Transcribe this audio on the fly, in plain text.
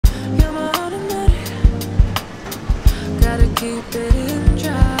keep it in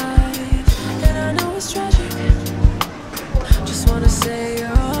drive. And I know it's tragic, just wanna say you're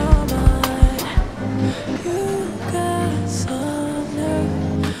all mine. You got some nerve,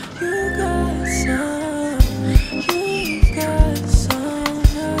 you got some, you got some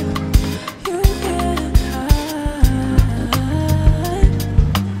nerve, you can't hide.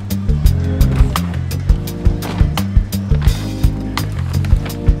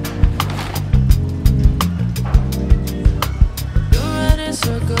 You're running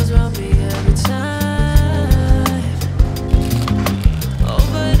circles around me every time.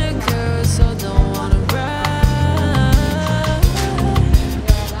 Over the carousel, don't wanna ride.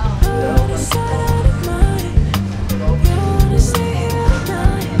 You're on the side out of mind. You wanna stay here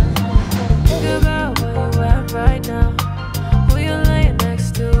tonight. Think about where you at right now, who you laying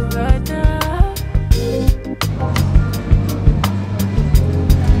next to right now.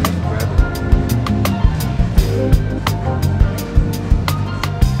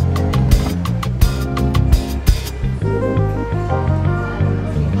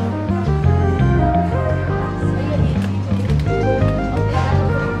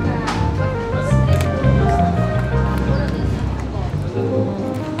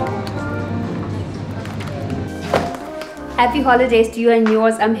 Happy holidays to you and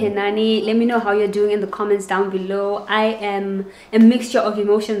yours. I'm Henani. Let me know how you're doing in the comments down below. I am a mixture of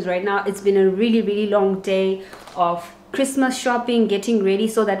emotions right now. It's been a really long day of Christmas shopping, getting ready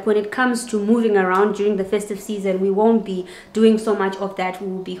so that when it comes to moving around during the festive season, we won't be doing so much of that. We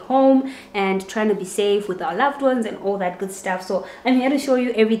will be home and trying to be safe with our loved ones and all that good stuff. So I'm here to show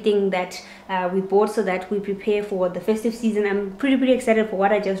you everything that we bought so that we prepare for the festive season. I'm pretty excited for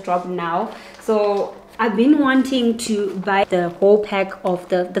what I just dropped now. So I've been wanting to buy the whole pack of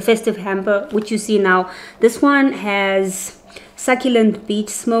the festive hamper, which you see now. This one has succulent beach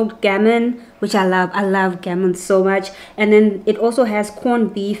smoked gammon, which I love. I love gammon so much. And then it also has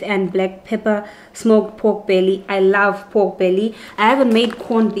corned beef and black pepper smoked pork belly. I love pork belly. I haven't made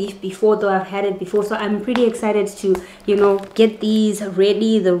corned beef before, though I've had it before, so I'm pretty excited to, you know, get these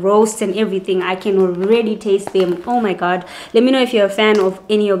ready, the roasts and everything. I can already taste them. Oh my god. Let me know if you're a fan of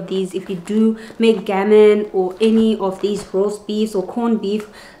any of these, if you do make gammon or any of these roast beefs or corned beef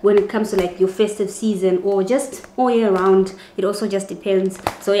when it comes to like your festive season or just all year round. It also just depends.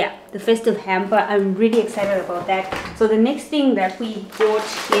 So yeah, the festive hamper, I'm really excited about that. So the next thing that we bought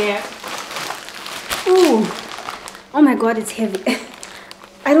here, ooh, oh my god, it's heavy.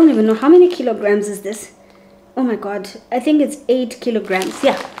 I don't even know how many kilograms is this. Oh my god, I think it's 8 kilograms.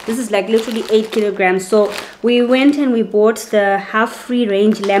 Yeah, this is like literally 8 kilograms. So we went and we bought the half free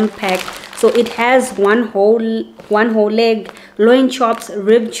range lamb pack. So it has one whole leg, loin chops,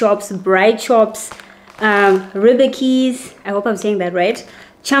 rib chops, braai chops, ribbikies, I hope I'm saying that right,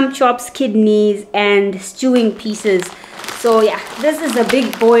 chump chops, kidneys, and stewing pieces. So yeah, this is a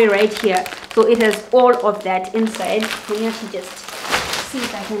big boy right here. So it has all of that inside. Let me actually just see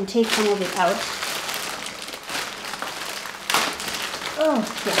if I can take some of it out. Oh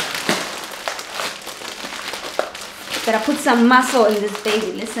yeah. Gotta put some muscle in this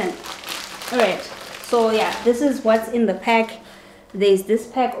baby, listen. Alright, so yeah, this is what's in the pack. There's this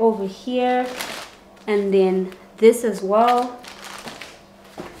pack over here, and then this as well.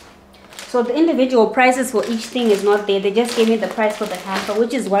 So the individual prices for each thing is not there. They just gave me the price for the hamper,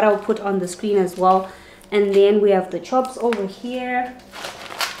 which is what I'll put on the screen as well. And then we have the chops over here.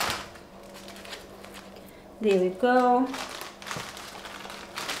 There we go.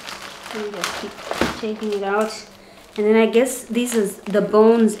 Let me just keep taking it out. And then I guess this is the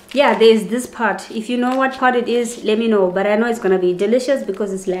bones. Yeah, there's this part. If you know what part it is, let me know. But I know it's gonna be delicious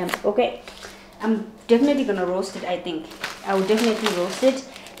because it's lamb. Okay, I'm definitely gonna roast it. I think I will definitely roast it.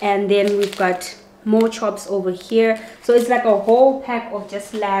 And then we've got more chops over here. So it's like a whole pack of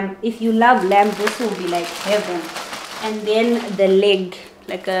just lamb. If you love lamb, this will be like heaven. And then the leg,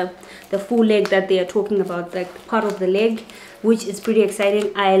 like the full leg that they are talking about, like part of the leg, which is pretty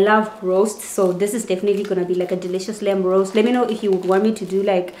exciting. I love roast, so this is definitely gonna be like a delicious lamb roast. Let me know if you would want me to do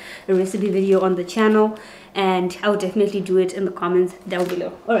like a recipe video on the channel, and I'll definitely do it in the comments down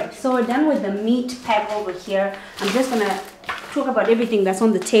below. All right, so we're done with the meat pack over here. I'm just gonna talk about everything that's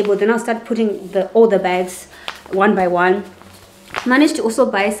on the table, then I'll start putting all the bags one by one. Managed to also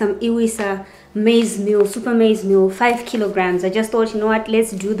buy some Iwisa maize meal, super maize meal, 5 kilograms. I just thought, you know what,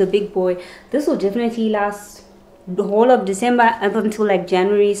 let's do the big boy. This will definitely last the whole of December up until like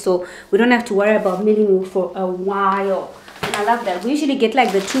January, so we don't have to worry about milling meal for a while. And I love that. We usually get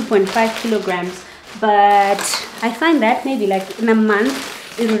like the 2.5 kilograms, but I find that maybe like in a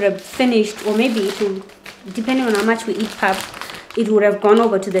month it would have finished, or maybe it will, depending on how much we eat pap, it would have gone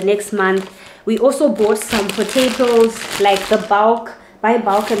over to the next month. We also bought some potatoes, like the bulk, buy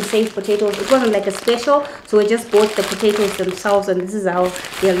bulk and save potatoes. It wasn't like a special, so we just bought the potatoes themselves, and this is how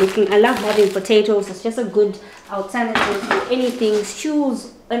they're looking. I love having potatoes. It's just a good alternative to anything,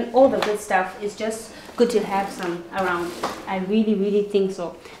 shoes and all the good stuff. It's just good to have some around. I really think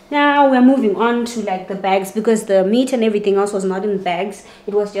so. Now we're moving on to like the bags, because the meat and everything else was not in bags.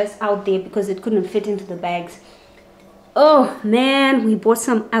 It was just out there because it couldn't fit into the bags. Oh man, we bought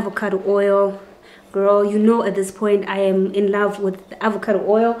some avocado oil. Girl, you know at this point I am in love with the avocado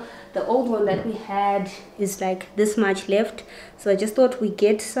oil. The old one that we had is like this much left, so I just thought we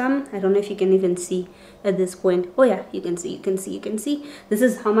get some. I don't know if you can even see at this point. Oh yeah, you can see. This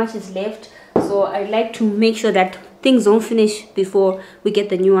is how much is left. So I like to make sure that things don't finish before we get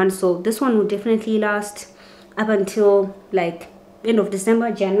the new one. So this one will definitely last up until like end of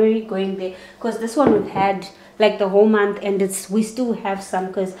December, January, going there, because this one we've had like the whole month, and we still have some,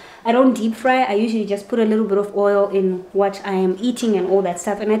 because I don't deep fry. I usually just put a little bit of oil in what I am eating and all that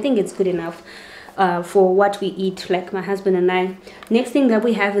stuff, and I think it's good enough for what we eat, like my husband and I. Next thing that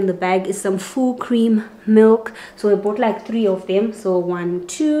we have in the bag is some full cream milk. So I bought like 3 of them. So 1,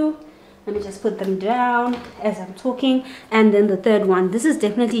 2, let me just put them down as I'm talking, and then the third one, this is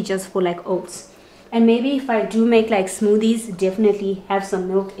definitely just for like oats, and maybe if I do make like smoothies, definitely have some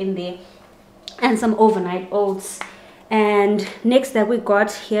milk in there and some overnight oats. And next that we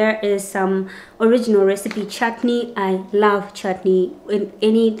got here is some original recipe chutney. I love chutney in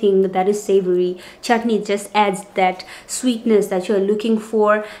anything that is savory. Chutney just adds that sweetness that you're looking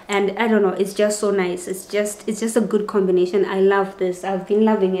for, and I don't know, it's just so nice. It's just a good combination. I love this. I've been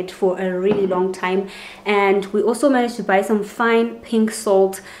loving it for a really long time. And we also managed to buy some fine pink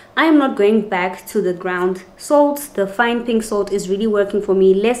salt. I am not going back to the ground salt. The fine pink salt is really working for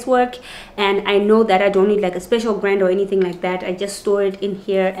me. Less work, and I know that I don't need like a special brand or anything like that. I just store it in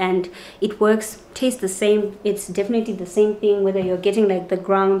here and it works, tastes the same. It's definitely the same thing whether you're getting like the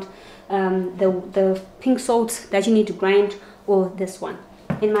ground the pink salt that you need to grind, or this one,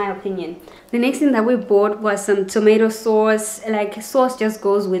 in my opinion. The next thing that we bought was some tomato sauce. Like, sauce just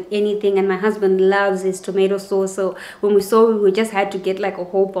goes with anything, and my husband loves his tomato sauce. So when we saw, we just had to get like a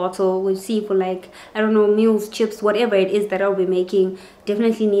whole bottle. We'll see for like, I don't know, meals, chips, whatever it is that I'll be making.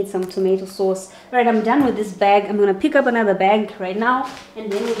 Definitely need some tomato sauce. Right, I'm done with this bag. I'm gonna pick up another bag right now,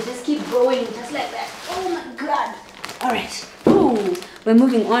 and then we'll just keep going just like that. Oh my god. All right. Ooh. We're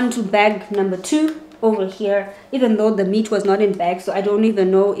moving on to bag number 2 over here, even though the meat was not in bags, so I don't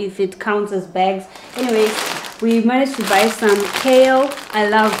even know if it counts as bags. Anyways, we managed to buy some kale. I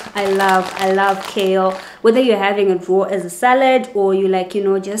love kale. Whether you're having it raw as a salad, or you like, you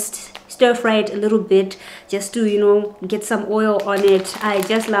know, just stir fry it a little bit just to, you know, get some oil on it. I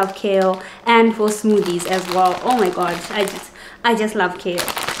just love kale, and for smoothies as well. Oh my god, I just love kale.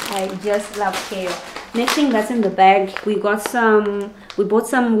 I just love kale. Next thing that's in the bag, we bought some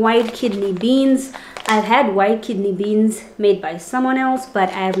white kidney beans. I've had white kidney beans made by someone else, but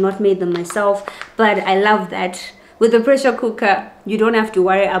I have not made them myself. But I love that with the pressure cooker, you don't have to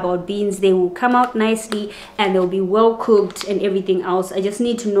worry about beans. They will come out nicely and they'll be well cooked and everything else. I just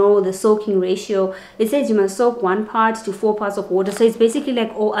need to know the soaking ratio. It says you must soak 1 part to 4 parts of water. So it's basically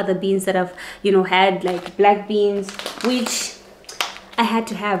like all other beans that I've, you know, had, like black beans, which I had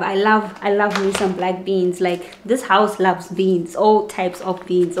to have. I love me some black beans. Like, this house loves beans, all types of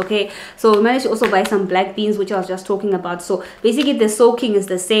beans. Okay, so we managed to also buy some black beans, which I was just talking about. So basically the soaking is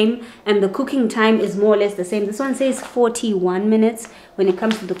the same and the cooking time is more or less the same. This one says 41 minutes when it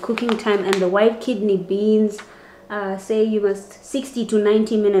comes to the cooking time, and the white kidney beans say you must 60 to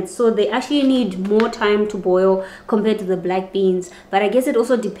 90 minutes. So they actually need more time to boil compared to the black beans. But I guess it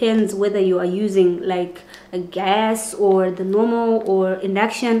also depends whether you are using like a gas or the normal or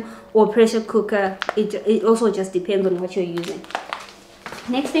induction or pressure cooker. It also just depends on what you're using.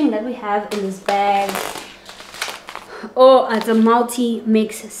 Next thing that we have in this bag, it's a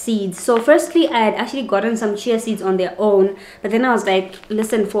multi-mix seeds. So firstly, I had actually gotten some chia seeds on their own, but then I was like,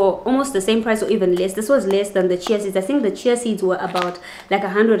 listen, for almost the same price or even less, this was less than the chia seeds. I think the chia seeds were about like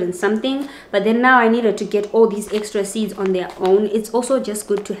 100 and something, but then now I needed to get all these extra seeds on their own. It's also just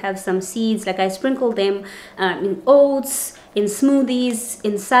good to have some seeds. Like, I sprinkle them in oats, in smoothies,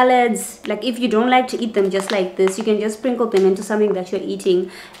 in salads. Like, if you don't like to eat them just like this, you can just sprinkle them into something that you're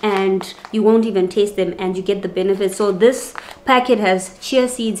eating and you won't even taste them and you get the benefits. So this packet has chia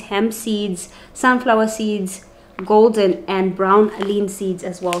seeds, hemp seeds, sunflower seeds, golden and brown lean seeds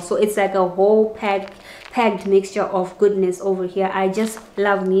as well. So it's like a whole packed mixture of goodness over here. I just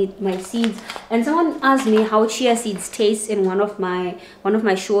love my seeds. And someone asked me how chia seeds taste in one of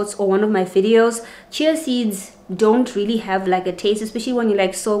my shorts or one of my videos. Chia seeds don't really have like a taste, especially when you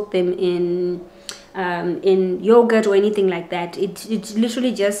like soak them in yogurt or anything like that. It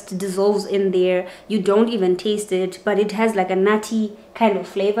literally just dissolves in there. You don't even taste it, but it has like a nutty kind of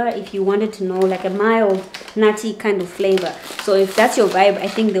flavor, if you wanted to know, like a mild nutty kind of flavor. So if that's your vibe, I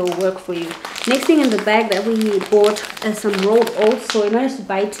think they will work for you. Next thing in the bag that we bought is some rolled oats. So I managed to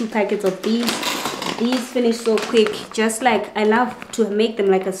buy 2 packets of these. These finish so quick. Just like, I love to make them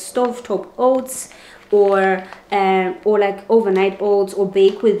like a stovetop oats, or like overnight oats, or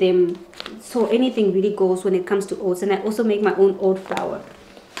bake with them. So anything really goes when it comes to oats. And I also make my own oat flour.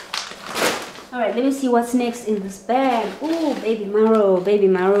 All right, let me see what's next in this bag. Oh, baby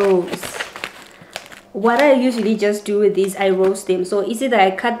marrows. What I usually just do with these, I roast them. So it's either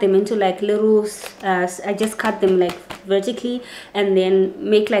I cut them into like little, I just cut them like vertically, and then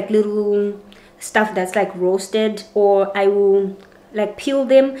make like little stuff that's like roasted, or I will like peel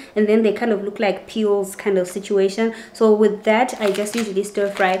them, and then they kind of look like peels kind of situation. So with that, I just usually stir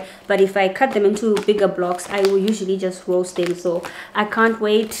fry, but if I cut them into bigger blocks, I will usually just roast them. So I can't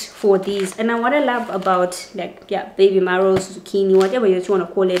wait for these. And then what I love about, like, yeah, baby marrows, zucchini, whatever you want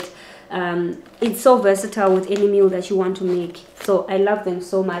to call it, it's so versatile with any meal that you want to make. So I love them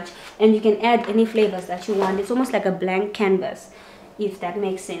so much, and you can add any flavors that you want. It's almost like a blank canvas, if that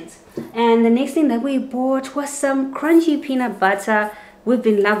makes sense. And the next thing that we bought was some crunchy peanut butter. We've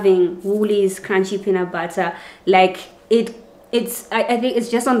been loving Woolies crunchy peanut butter. Like I think it's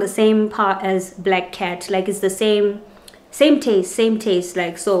just on the same par as Black Cat. Like it's the same taste.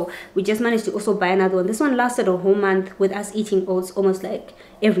 Like, so we just managed to also buy another one. This one lasted a whole month with us eating oats almost like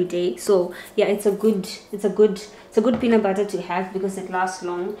every day. So yeah, it's a good peanut butter to have because it lasts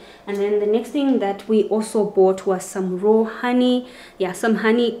long. And then the next thing that we also bought was some raw honey. Yeah, some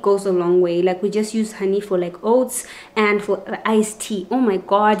honey goes a long way. Like, we just use honey for like oats and for iced tea. Oh my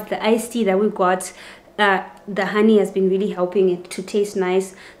god, the iced tea that we got, the honey has been really helping it to taste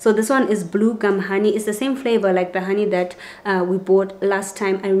nice. So this one is blue gum honey. It's the same flavor like the honey that we bought last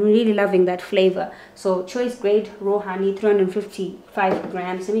time. I'm really loving that flavor. So choice grade raw honey, 355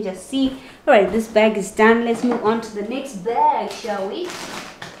 grams. Let me just see. All right, this bag is done. Let's move on to the next bag, shall we?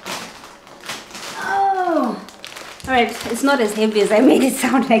 Oh, all right, it's not as heavy as I made it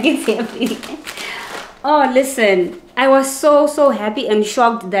sound like it's heavy. Oh, listen, I was so happy and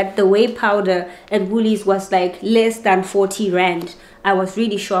shocked that the whey powder at Woolies was like less than 40 rand. I was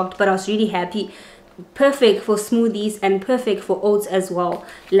really shocked, but I was really happy. Perfect for smoothies and perfect for oats as well.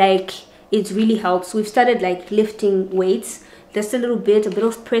 Like, it really helps. We've started like lifting weights, just a bit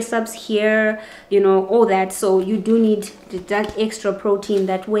of press ups here, you know, all that. So you do need that extra protein,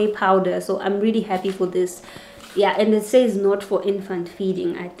 that whey powder. So I'm really happy for this. Yeah, and it says not for infant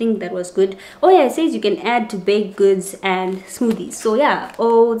feeding. I think that was good. Oh yeah, it says you can add to baked goods and smoothies. So yeah,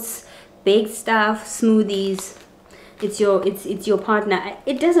 oats, baked stuff, smoothies. It's your partner.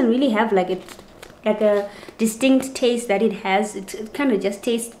 It doesn't really have like a distinct taste that it has. It kind of just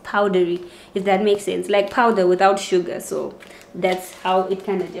tastes powdery, if that makes sense, like powder without sugar. So that's how it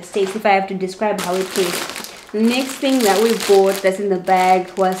kind of just tastes, if I have to describe how it tastes. Next thing that we bought that's in the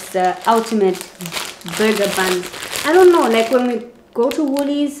bag was the ultimate burger buns. I don't know, like when we go to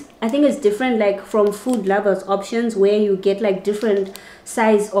Woolies, I think it's different like from Food Lovers options, where you get like different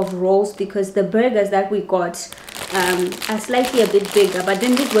size of rolls, because the burgers that we got are slightly a bit bigger, but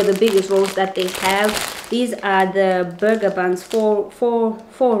then these were the biggest rolls that they have. These are the burger buns, four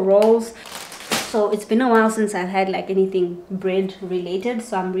rolls. So it's been a while since I've had like anything bread related,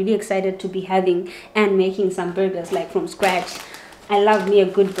 so I'm really excited to be having and making some burgers like from scratch. I love me a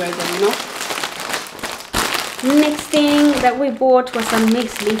good burger, you know. Next thing that we bought was some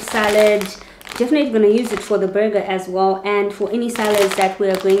mixed leaf salad. Definitely going to use it for the burger as well, and for any salads that we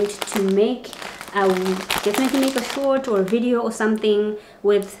are going to make. I will definitely make a short or a video or something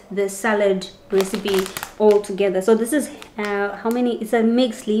with the salad recipe all together. So this is how many? It's a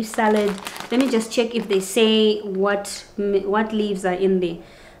mixed leaf salad. Let me just check if they say what leaves are in there.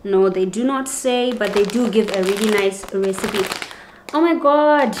 No, they do not say, but they do give a really nice recipe. Oh my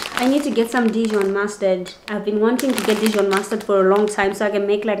god, I need to get some Dijon mustard. I've been wanting to get Dijon mustard for a long time so I can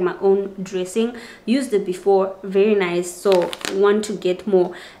make like my own dressing. Used it before, very nice, so want to get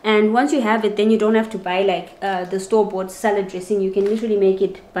more. And once you have it, then you don't have to buy like the store-bought salad dressing. You can literally make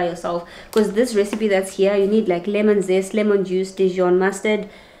it by yourself, because this recipe that's here, you need like lemon zest, lemon juice, Dijon mustard,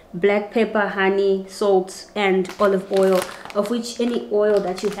 black pepper, honey, salt, and olive oil, of which any oil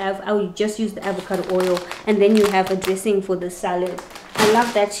that you have, I would just use the avocado oil, and then you have a dressing for the salad. I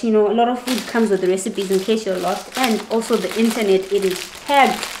love that, you know, a lot of food comes with the recipes in case you're lost, and also the internet, it is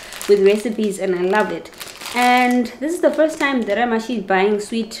packed with recipes, and I love it. And this is the first time that I'm actually buying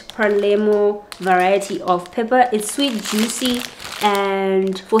sweet Palermo variety of pepper. It's sweet, juicy,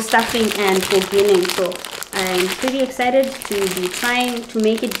 and for stuffing and for grilling. So I'm pretty excited to be trying to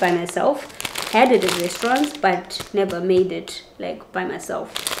make it by myself. Had it at restaurants, but never made it like by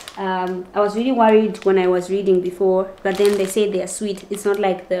myself. I was really worried when I was reading before, but then they say they are sweet. It's not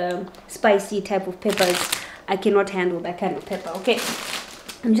like the spicy type of peppers. I cannot handle that kind of pepper. Okay,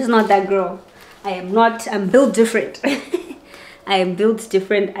 I'm just not that girl. I'm built different. I am built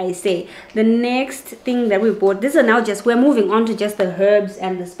different, I say. The next thing that we bought, this is now just, we're moving on to just the herbs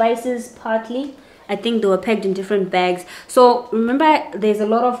and the spices partly. I think they were packed in different bags. So remember, there's a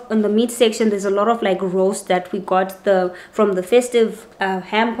lot of, on the meat section, there's a lot of like roast that we got from the festive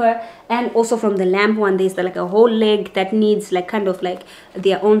hamper, and also from the lamb one. There's like a whole leg that needs like kind of like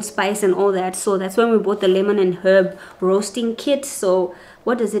their own spice and all that. So that's when we bought the lemon and herb roasting kit. So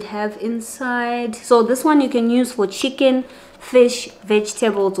what does it have inside? So this one you can use for chicken, fish,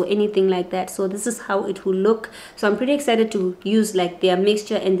 vegetables, or anything like that. So this is how it will look. So I'm pretty excited to use like their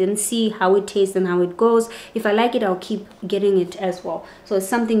mixture and then see how it tastes and how it goes. If I like it, I'll keep getting it as well. So it's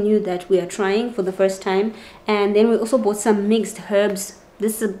something new that we are trying for the first time. And then we also bought some mixed herbs.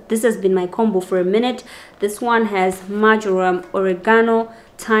 This has been my combo for a minute. This one has marjoram, oregano,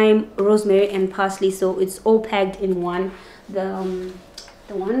 thyme, rosemary, and parsley. So it's all packed in one. The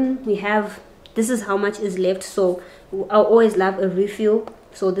one we have, this is how much is left. So I'll always love a refill.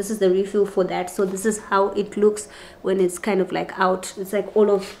 So this is the refill for that. So this is how it looks when it's kind of like out. It's like all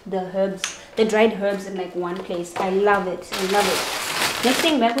of the herbs, the dried herbs in like one place. I love it. I love it. Next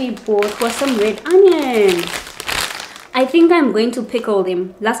thing that we bought was some red onions. I think I'm going to pickle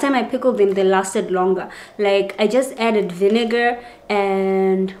them. Last time I pickled them, they lasted longer. Like I just added vinegar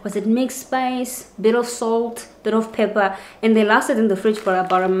and was it mixed spice, bit of salt, bit of pepper, and they lasted in the fridge for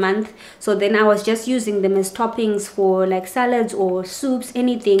about a month. So then I was just using them as toppings for like salads or soups,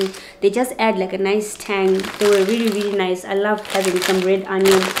 anything. They just add like a nice tang. They were really, really nice. I love having some red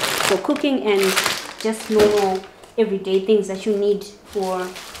onion for cooking and just normal everyday things that you need for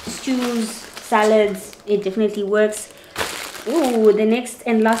stews, salads. It definitely works. Ooh, the next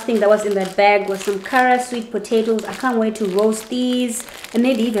and last thing that was in that bag was some Kara sweet potatoes. I can't wait to roast these and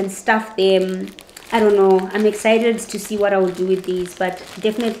maybe even stuff them. I don't know. I'm excited to see what I will do with these, but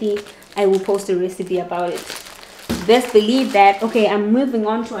definitely I will post a recipe about it. Best believe that. Okay, I'm moving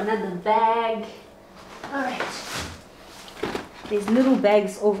on to another bag. All right. There's little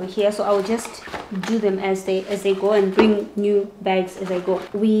bags over here, so I will just do them as they go and bring new bags as I go.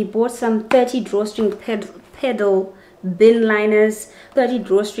 We bought some 30 drawstring pedal bin liners. 30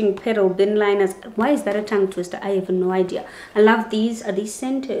 drawstring pedal bin liners. Why is that a tongue twister? I have no idea. I love these. Are these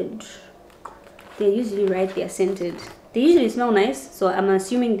scented? They're usually right, they're scented. They usually smell nice, so I'm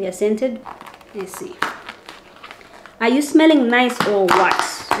assuming they're scented. Let's see. Are you smelling nice or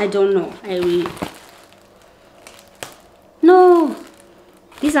what? I don't know. No,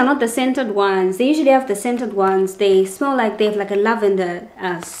 these are not the scented ones. They usually have the scented ones. They smell like they have like a lavender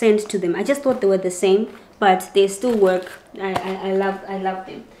scent to them. I just thought they were the same, but they still work. I love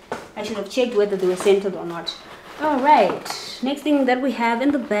them. I should have checked whether they were scented or not. All right, next thing that we have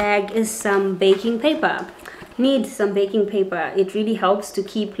in the bag is some baking paper. Need some baking paper. It really helps to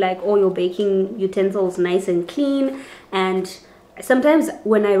keep like all your baking utensils nice and clean. And sometimes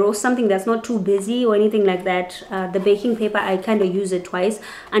when I roast something that's not too busy or anything like that, the baking paper, I kind of use it twice.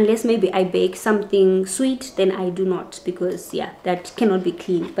 Unless maybe I bake something sweet, then I do not, because yeah, that cannot be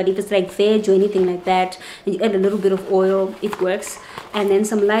clean. But if it's like veg or anything like that and you add a little bit of oil, it works. And then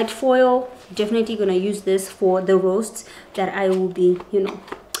some light foil. Definitely gonna use this for the roasts that I will be,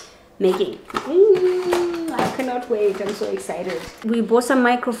 making. I cannot wait. I'm so excited. We bought some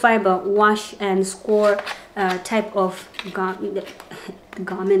microfiber wash and score type of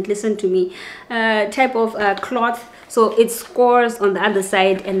garment. Listen to me. Type of cloth. So it scores on the other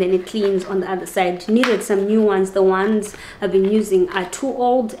side and then it cleans on the other side. Needed some new ones. The ones I've been using are too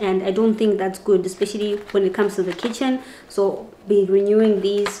old and I don't think that's good, especially when it comes to the kitchen. So be renewing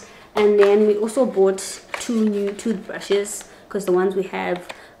these. And then we also bought 2 new toothbrushes because the ones we have,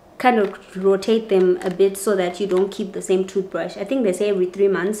 kind of rotate them a bit so that you don't keep the same toothbrush. I think they say every 3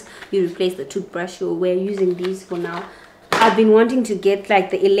 months you replace the toothbrush, so we're using these for now. I've been wanting to get like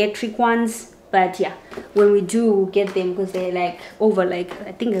the electric ones, but yeah, when we do, we'll get them because they're like over like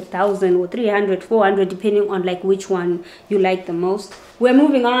I think 1,000 or 300, 400 depending on like which one you like the most. We're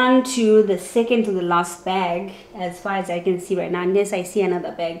moving on to the second to the last bag as far as I can see right now, unless I see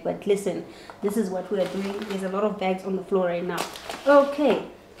another bag. But listen, this is what we are doing. There's a lot of bags on the floor right now. Okay,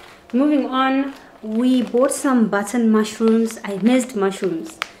 moving on, we bought some button mushrooms. I missed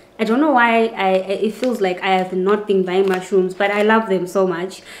mushrooms. I don't know why it feels like I have not been buying mushrooms, but I love them so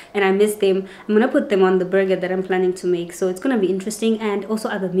much and I miss them. I'm gonna put them on the burger that I'm planning to make, so it's gonna be interesting, and also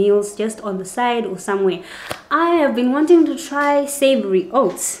other meals just on the side or somewhere. I have been wanting to try savory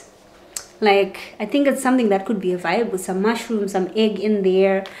oats. Like, I think it's something that could be a vibe with some mushrooms, some egg in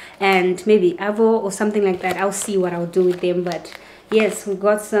there, and maybe avo or something like that. I'll see what I'll do with them, but yes, we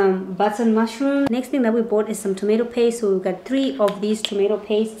got some button mushroom. Next thing that we bought is some tomato paste. So we got 3 of these tomato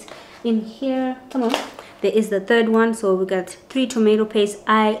pastes in here. Come on. There is the third one. So we got 3 tomato paste.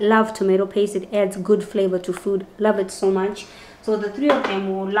 I love tomato paste. It adds good flavor to food. Love it so much. So the 3 of them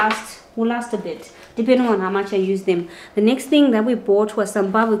will last a bit, depending on how much I use them. The next thing that we bought was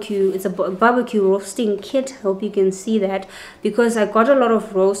some barbecue. It's a barbecue roasting kit. Hope you can see that, because I got a lot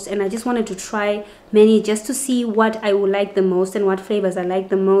of roast and I just wanted to try many just to see what I would like the most and what flavors I like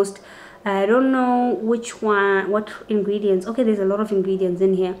the most. I don't know which one, what ingredients. Okay, there's a lot of ingredients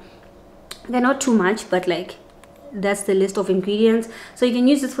in here. They're not too much, but like, that's the list of ingredients. So you can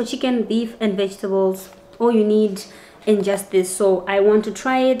use this for chicken, beef, and vegetables. All you need in just this. So I want to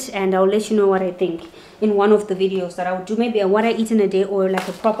try it and I'll let you know what I think in one of the videos that I'll do, maybe a what I eat in a day, or like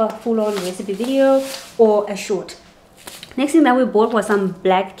a proper full-on recipe video, or a short. Next thing that we bought was some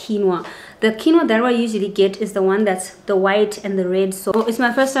black quinoa. The quinoa that I usually get is the one that's the white and the red. So it's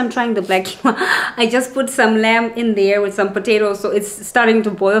my first time trying the black quinoa. I just put some lamb in there with some potatoes, so it's starting to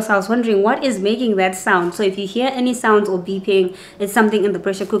boil. So I was wondering what is making that sound. So if you hear any sounds or beeping, it's something in the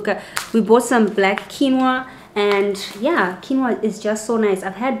pressure cooker. We bought some black quinoa. And yeah, quinoa is just so nice.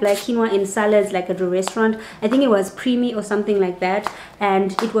 I've had black quinoa in salads, like at a restaurant. I think it was Preemy or something like that,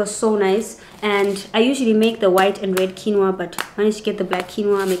 and it was so nice. And I usually make the white and red quinoa, but managed to get the black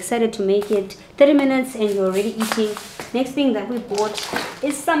quinoa. I'm excited to make it. 30 minutes and you're already eating. Next thing that we bought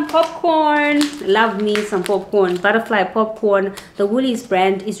is some popcorn. Love me some popcorn. Butterfly popcorn. The Woolies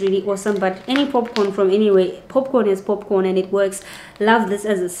brand is really awesome, but any popcorn from anywhere, popcorn is popcorn and it works. Love this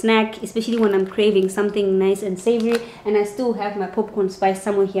as a snack, especially when I'm craving something nice and savory, and I still have my popcorn spice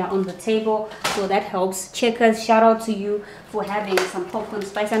somewhere here on the table, so that helps. Checkers, shout out to you for having some popcorn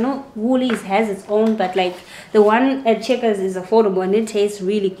spice. I know Woolies has its own, but like the one at Checkers is affordable and it tastes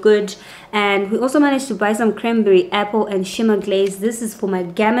really good. And we also managed to buy some cranberry, apple, and shimmer glaze. This is for my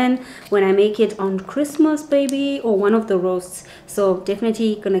gammon when I make it on Christmas, baby, or one of the roasts. So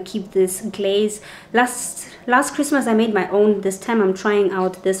definitely gonna keep this glaze. Last Christmas I made my own. This time I'm trying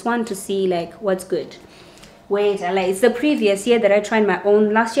out this one to see like what's good. Wait, it's the previous year that I tried my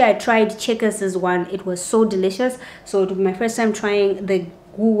own. Last year I tried Checkers' one. It was so delicious. So it was my first time trying the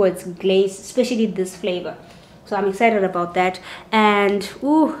Woolworths glaze, especially this flavor. So I'm excited about that. And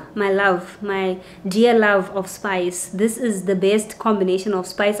ooh, my love, my dear love of spice. This is the best combination of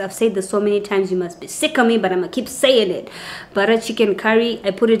spice. I've said this so many times, you must be sick of me, but I'm gonna keep saying it. Butter chicken curry,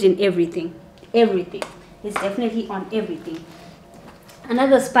 I put it in everything. Everything. It's definitely on everything.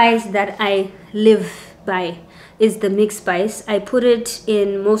 Another spice that I live by is the mixed spice. I put it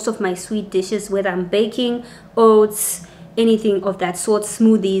in most of my sweet dishes, whether I'm baking, oats, anything of that sort,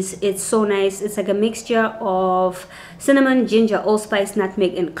 smoothies. It's so nice. It's like a mixture of cinnamon, ginger, allspice,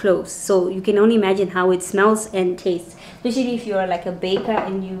 nutmeg, and cloves. So you can only imagine how it smells and tastes. Especially if you're like a baker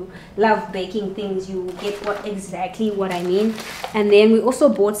and you love baking things, you get exactly what I mean. And then we also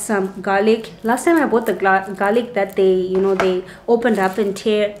bought some garlic. Last time I bought the garlic that they opened up and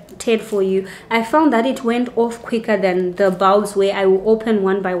teared for you. I found that it went off quicker than the bulbs where I will open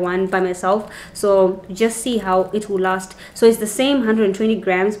one by one by myself. So just see how it will last. So it's the same 120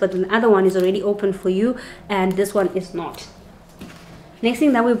 grams, but the other one is already open for you and this one is not. Next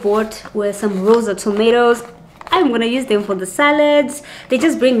thing that we bought were some rosa tomatoes. I'm gonna use them for the salads. They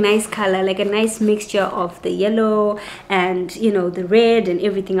just bring nice color, like a nice mixture of the yellow and the red and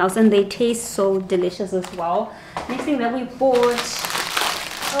everything else, and they taste so delicious as well. Next thing that we bought,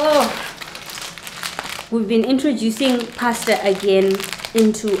 we've been introducing pasta again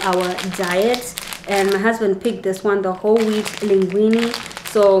into our diet, and my husband picked this one, the whole wheat linguine.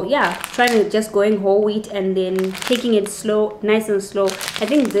 So yeah, trying to just going whole wheat and then taking it slow, nice and slow. I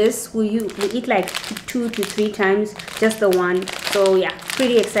think this we eat like 2 to 3 times, just the one. So yeah,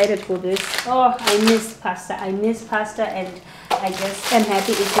 pretty excited for this. Oh, I miss pasta. And I just am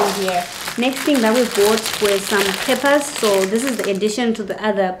happy it's in here. Next thing that we bought were some peppers. So this is the addition to the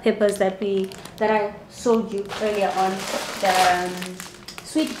other peppers that I showed you earlier on. The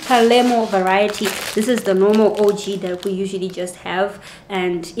sweet Palermo variety. This is the normal OG that we usually just have,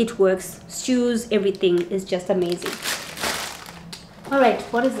 and it works. Stews, everything is just amazing. All right,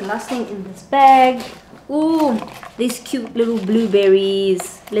 what is the last thing in this bag? Ooh, these cute little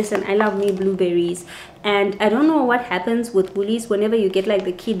blueberries. Listen, I love me blueberries. And I don't know what happens with Woolies. Whenever you get like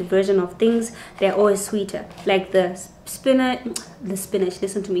the kid version of things, they're always sweeter. Like the spinach,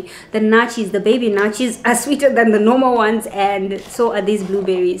 listen to me. The nachos, the baby nachos are sweeter than the normal ones, and so are these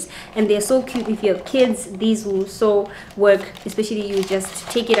blueberries. And they're so cute. If you have kids, these will so work, especially you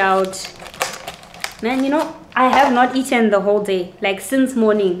just take it out. Man, you know, I have not eaten the whole day, like since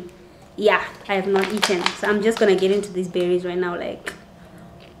morning. Yeah, I have not eaten, so I'm just gonna get into these berries right now. Like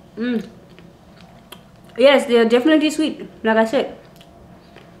yes, they are definitely sweet, like I said.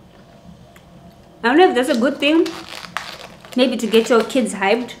 I don't know if that's a good thing, maybe to get your kids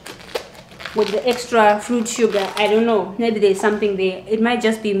hyped with the extra fruit sugar. I don't know, maybe there's something there. It might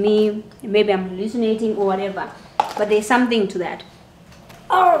just be me, maybe I'm hallucinating or whatever, but there's something to that.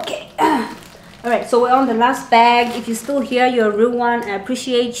 Okay. All right, so we're on the last bag. If you're still here, you're a real one. I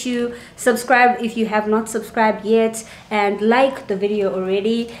appreciate you. Subscribe if you have not subscribed yet, and like the video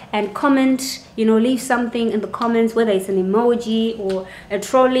already, and comment, you know, leave something in the comments, whether it's an emoji or a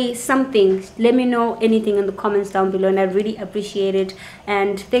trolley, something. Let me know anything in the comments down below, and I really appreciate it.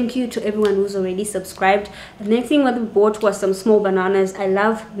 And thank you to everyone who's already subscribed. The next thing what we bought was some small bananas. I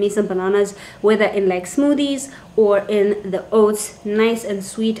love me some bananas, whether in like smoothies or in the oats, nice and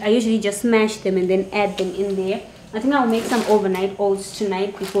sweet. I usually just smash them and then add them in there. I think I'll make some overnight oats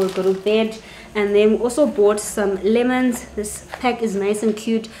tonight before we go to bed. And then we also bought some lemons. This pack is nice and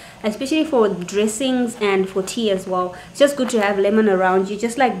cute, especially for dressings and for tea as well. It's just good to have lemon around. You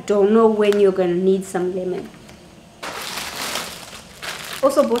just like don't know when you're gonna need some lemon.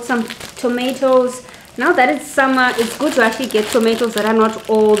 Also bought some tomatoes. Now that it's summer, it's good to actually get tomatoes that are not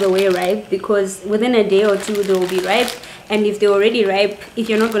all the way ripe, because within a day or two they will be ripe. And if they're already ripe, if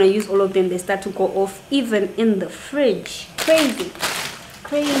you're not going to use all of them, they start to go off even in the fridge. Crazy,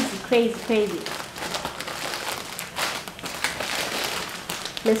 crazy, crazy, crazy.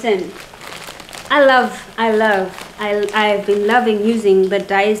 Listen, I've been loving using the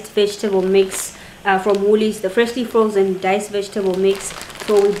diced vegetable mix from Woolies, the freshly frozen diced vegetable mix.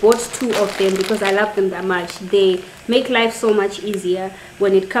 So we bought 2 of them because I love them that much. They make life so much easier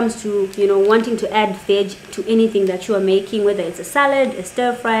when it comes to, you know, wanting to add veg to anything that you are making, whether it's a salad, a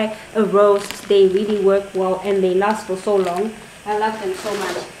stir fry, a roast. They really work well and they last for so long. I love them so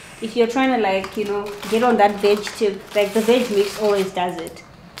much. If you're trying to, like, you know, get on that veg tip, like the veg mix always does it.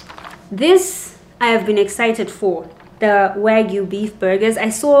 This I have been excited for. The Wagyu beef burgers. I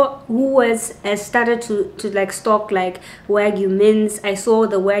saw Woolworths has started to like stock like Wagyu mince. I saw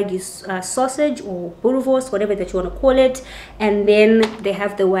the Wagyu sausage or Woolworths, whatever that you want to call it, and then they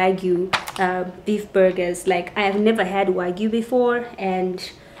have the Wagyu beef burgers. Like, I have never had Wagyu before,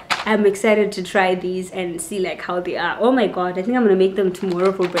 and I'm excited to try these and see like how they are. Oh my god, I think I'm gonna make them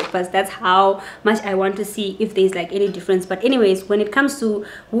tomorrow for breakfast. That's how much I want to see if there's like any difference. But anyways, when it comes to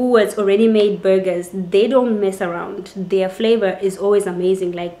Woolworths already made burgers, they don't mess around. Their flavor is always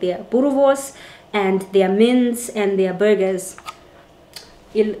amazing. Like their burritos and their mince and their burgers,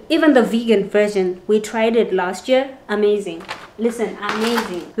 even the vegan version, we tried it last year. Amazing. Listen,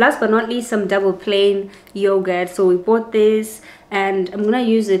 amazing. Last but not least, some double plain yogurt. So we bought this, and I'm gonna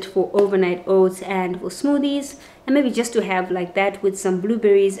use it for overnight oats and for smoothies, and maybe just to have like that with some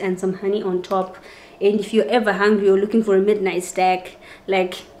blueberries and some honey on top. And if you're ever hungry or looking for a midnight snack,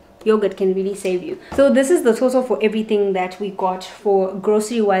 like, yogurt can really save you. So this is the total for everything that we got for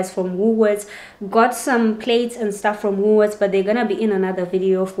grocery wise from Woolworths. Got some plates and stuff from Woolworths, but they're gonna be in another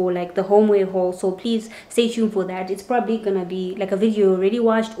video for like the homeware haul, so please stay tuned for that. It's probably gonna be like a video you already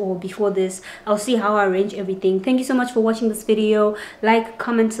watched or before this. I'll see how I arrange everything. Thank you so much for watching this video. Like,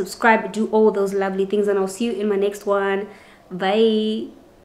 comment, subscribe, do all those lovely things, and I'll see you in my next one. Bye.